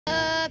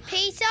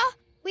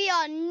We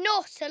are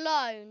not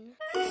alone.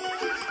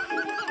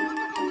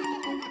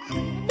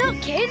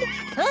 Nutkin,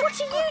 what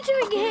are you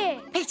doing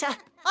here? Peter,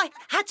 I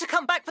had to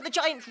come back for the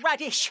giant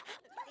radish.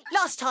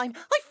 Last time,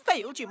 I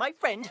failed you, my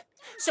friend.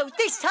 So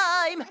this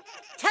time,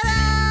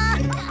 ta-da!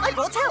 I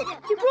brought help.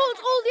 You brought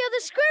all the other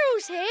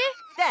squirrels here?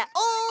 They're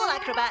all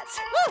acrobats.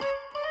 Woo!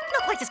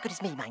 Not quite as good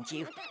as me, mind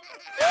you.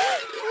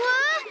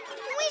 What?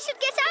 We should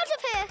get out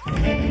of here.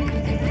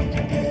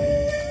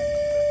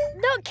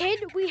 Nutkin,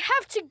 we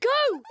have to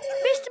go.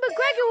 Mr.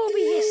 McGregor will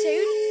be here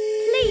soon.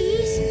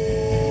 Please.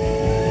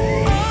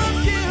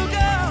 Off you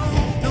go.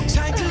 No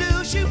time to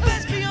lose. You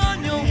best be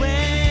on your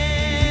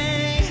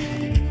way.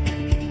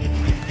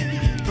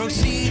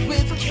 Proceed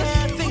with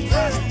care. Think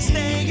fast and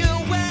stay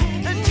aware.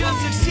 And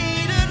just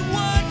succeed at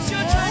what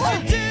you're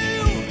trying to do.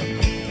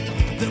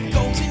 The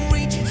golden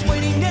region's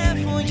waiting there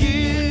for you.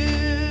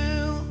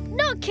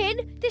 Nutkin,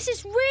 this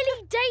is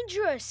really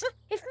dangerous.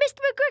 If Mr.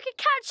 McGregor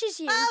catches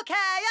you...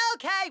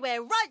 Okay,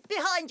 we're right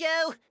behind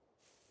you.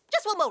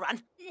 Just one more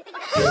run.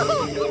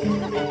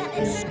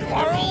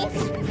 Squirrels!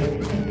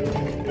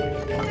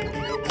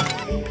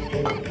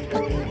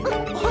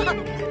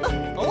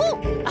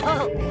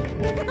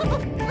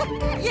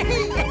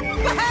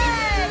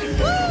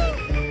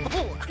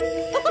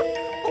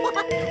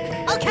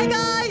 Okay,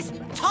 guys,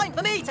 time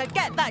for me to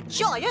get that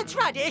giant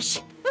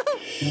radish.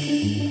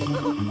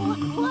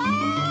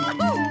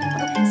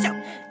 So,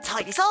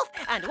 tie this off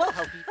and we'll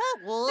help you.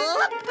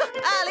 Whoop!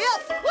 Alley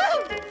up!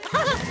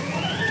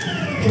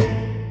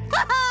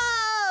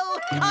 Ho-ho!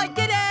 I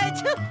did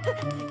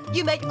it!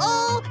 You may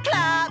all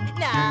clap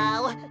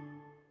now.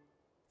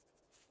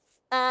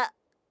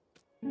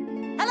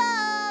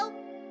 Hello?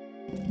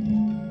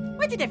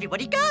 Where did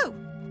everybody go?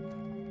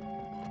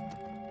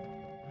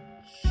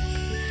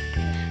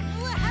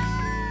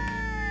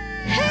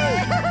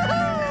 Hey!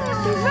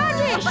 The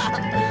radish! I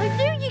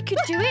knew you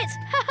could do it.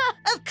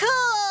 Of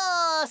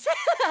course!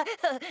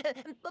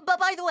 But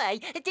by the way,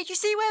 did you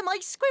see where my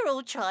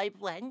squirrel tribe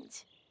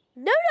went?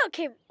 No,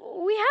 Nutkin,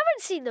 we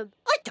haven't seen them.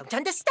 I don't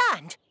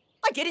understand.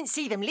 I didn't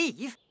see them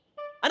leave.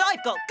 And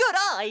I've got good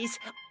eyes.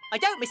 I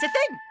don't miss a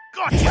thing.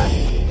 Gotcha!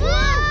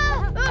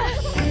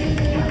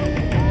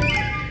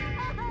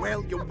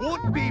 Well, you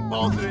won't be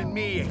bothering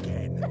me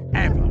again,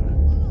 ever.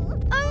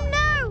 Oh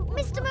no!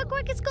 Mr.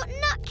 McGregor's got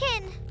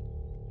Nutkin.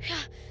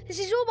 This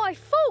is all my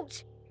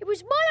fault. It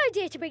was my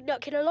idea to bring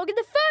Nutkin along in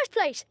the first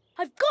place.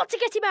 I've got to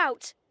get him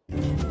out.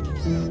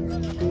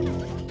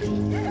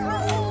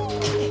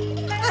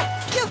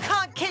 You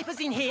can't keep us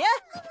in here.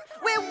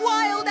 We're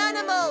wild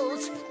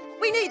animals.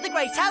 We need the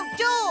great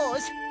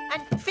outdoors.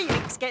 And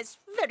Felix gets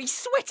very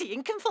sweaty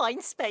in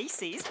confined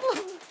spaces.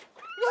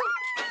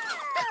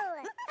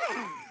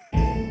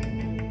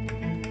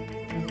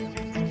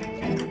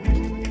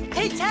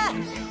 Peter,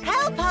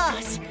 help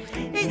us.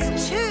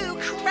 It's too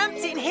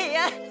cramped in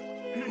here.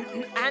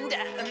 And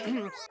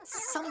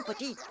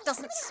somebody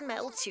doesn't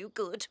smell too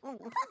good.